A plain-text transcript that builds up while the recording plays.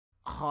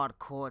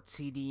hardcore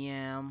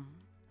TDM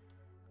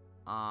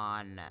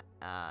on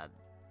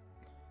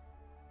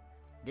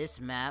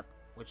this map,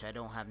 which I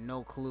don't have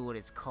no clue what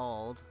it's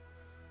called,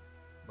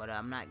 but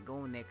I'm not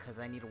going there because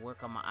I need to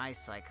work on my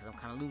eyesight because I'm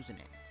kind of losing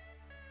it.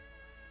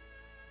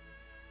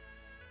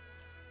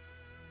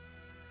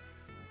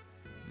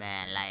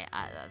 Man, like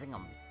I think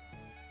I'm.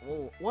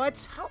 Whoa,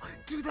 what? How,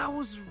 dude? That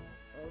was.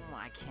 Oh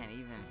my! I can't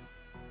even.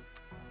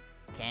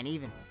 Can't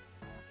even.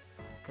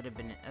 Could have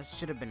been. That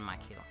should have been my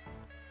kill.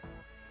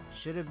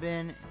 Should have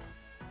been.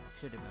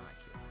 Should have been my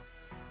kill.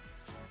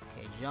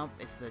 Okay, jump.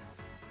 It's the.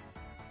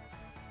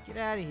 Get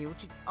out of here.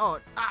 What you? Oh,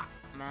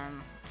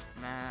 man.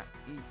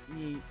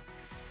 You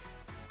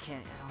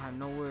can't. I don't have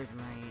no words,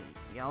 man.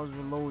 Yeah, I was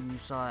reloading. You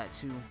saw that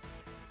too.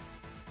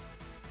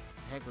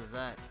 The heck was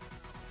that?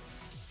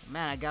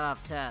 Man, I got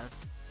off task.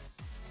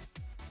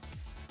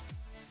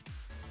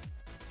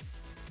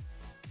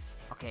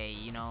 Okay,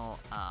 you know,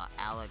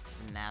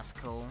 Alex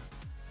Nasco.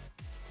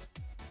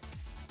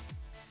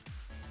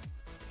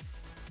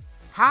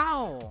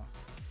 How?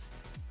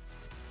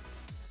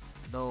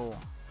 No.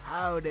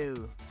 How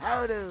do?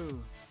 How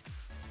do?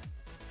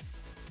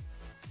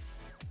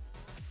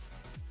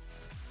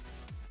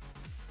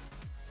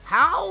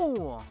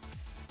 How?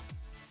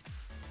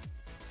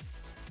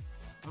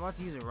 I'm about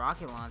to use a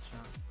rocket launcher.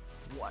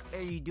 What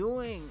are you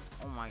doing?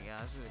 Oh my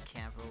gosh, there's a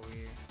camper over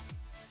here.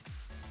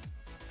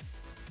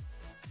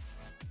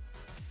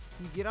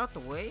 Can you get out the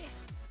way?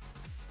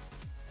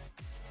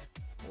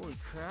 Holy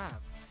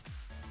crap.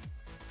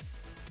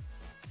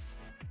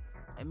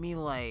 I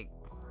mean, like...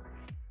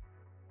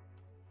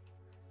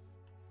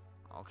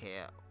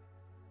 Okay,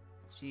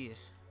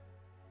 jeez.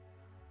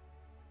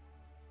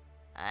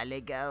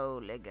 Let go,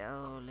 let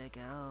go, let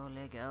go,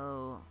 let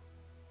go.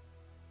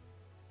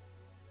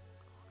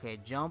 Okay,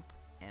 jump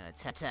and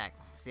attack.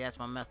 See, that's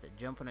my method.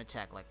 Jump and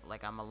attack,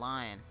 like I'm a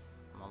lion.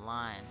 I'm a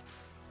lion.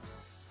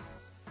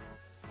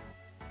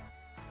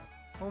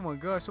 Oh my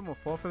gosh, I'm gonna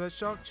fall for that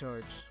shock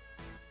charge.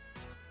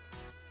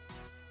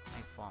 I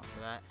ain't falling for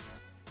that.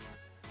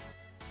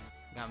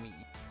 Got me.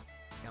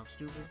 I'm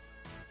stupid.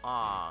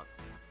 Aw.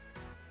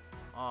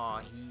 Oh,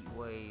 heat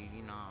wave,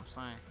 you know what I'm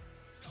saying?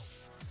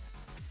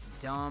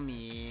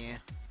 Dummy.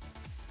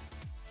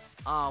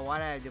 Oh, why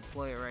did I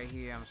deploy it right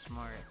here? I'm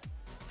smart.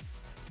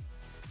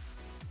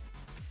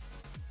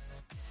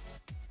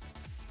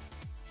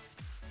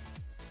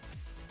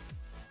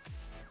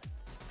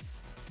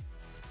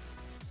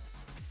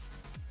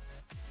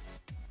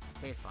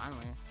 Okay,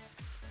 finally.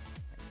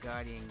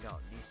 Guardian got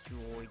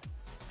destroyed.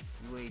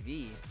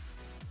 UAV.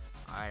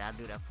 Alright, I'll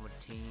do that for the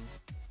team.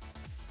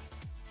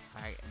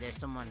 Alright, there's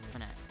someone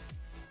that's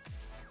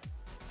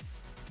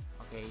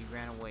okay, he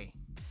ran away.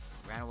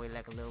 Ran away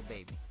like a little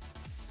baby.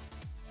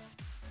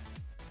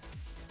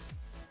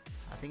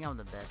 I think I'm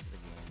the best of the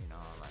game, you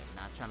know, like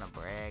not trying to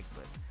brag,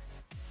 but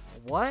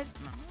what?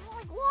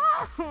 Like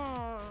what?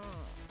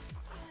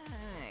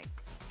 Heck.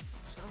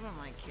 Someone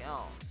might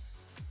kill.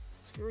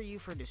 Screw you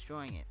for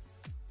destroying it.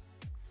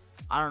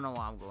 I don't know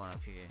why I'm going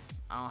up here.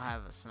 I don't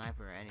have a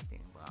sniper or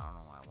anything, but I don't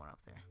know why I went up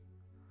there.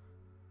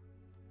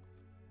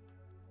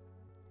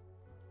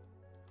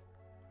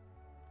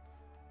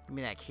 Give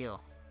me that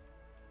kill.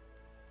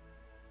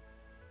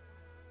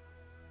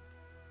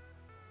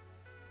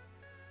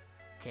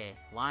 Okay,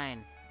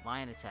 lion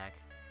attack.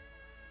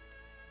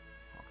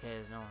 Okay,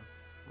 there's no one.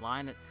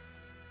 Lion it.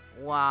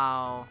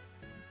 Wow.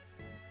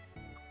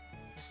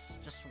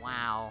 Just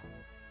wow.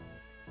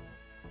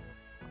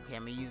 Okay,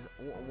 I'm gonna use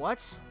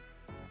what?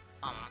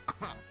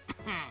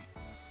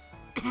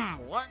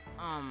 What?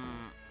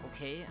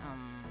 Okay,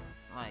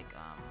 like,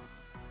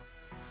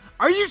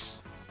 are you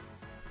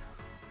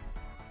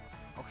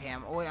okay,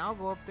 wait, I'll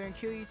go up there and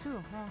kill you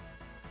too, huh?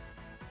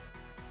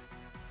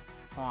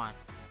 Hold on.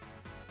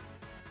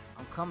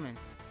 I'm coming.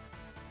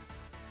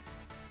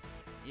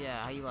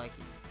 Yeah, how you like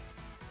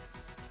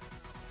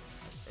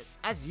it?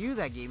 That's you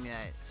that gave me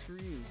that. Screw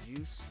you,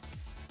 Juice.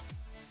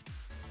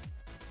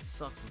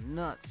 Suck some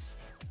nuts.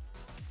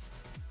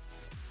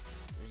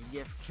 What you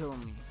get for killing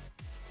me?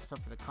 What's up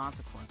for the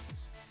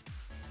consequences?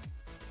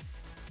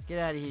 Get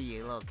out of here,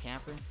 you little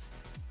camper.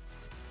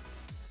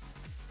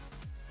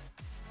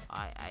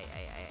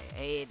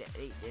 Hey,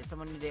 there's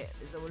someone in there.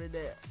 There's someone in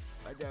there.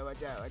 Watch out,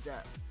 watch out, watch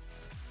out.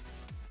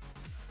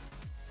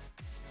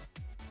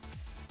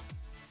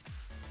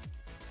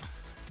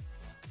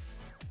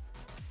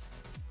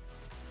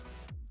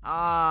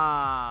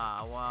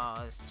 Ah,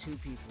 wow, it's two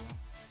people.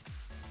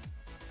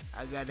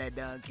 I got that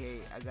Dante.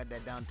 I got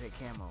that Dante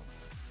camo.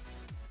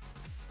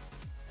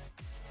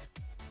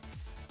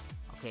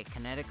 Okay,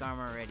 kinetic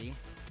armor ready.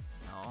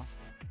 No.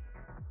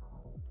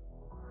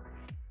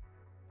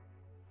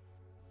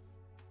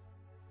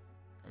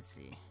 Let's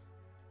see.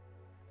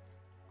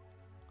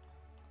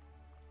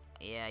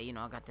 Yeah, you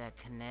know, I got that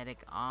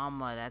kinetic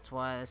armor. That's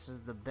why this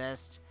is the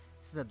best.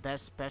 This is the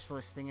best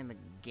specialist thing in the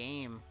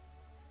game.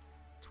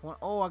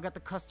 Oh, I got the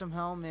custom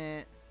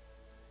helmet.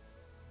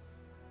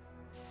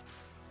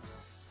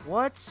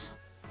 What?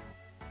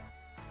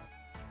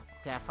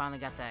 Okay, I finally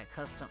got that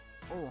custom.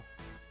 Oh.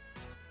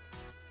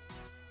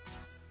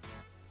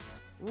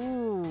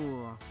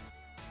 Ooh.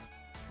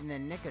 In the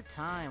nick of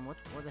time. What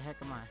the heck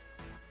am I?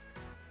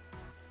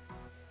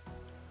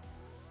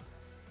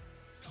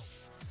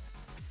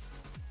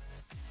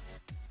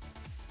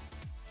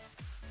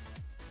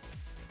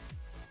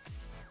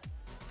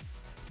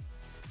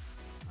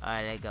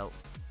 Alright, there you go.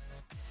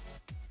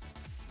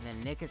 In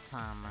the nick of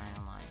time,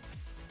 man. Like.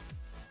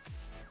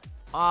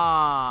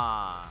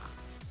 Ah.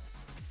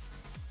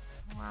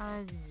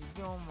 Why did you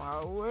go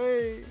my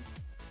way?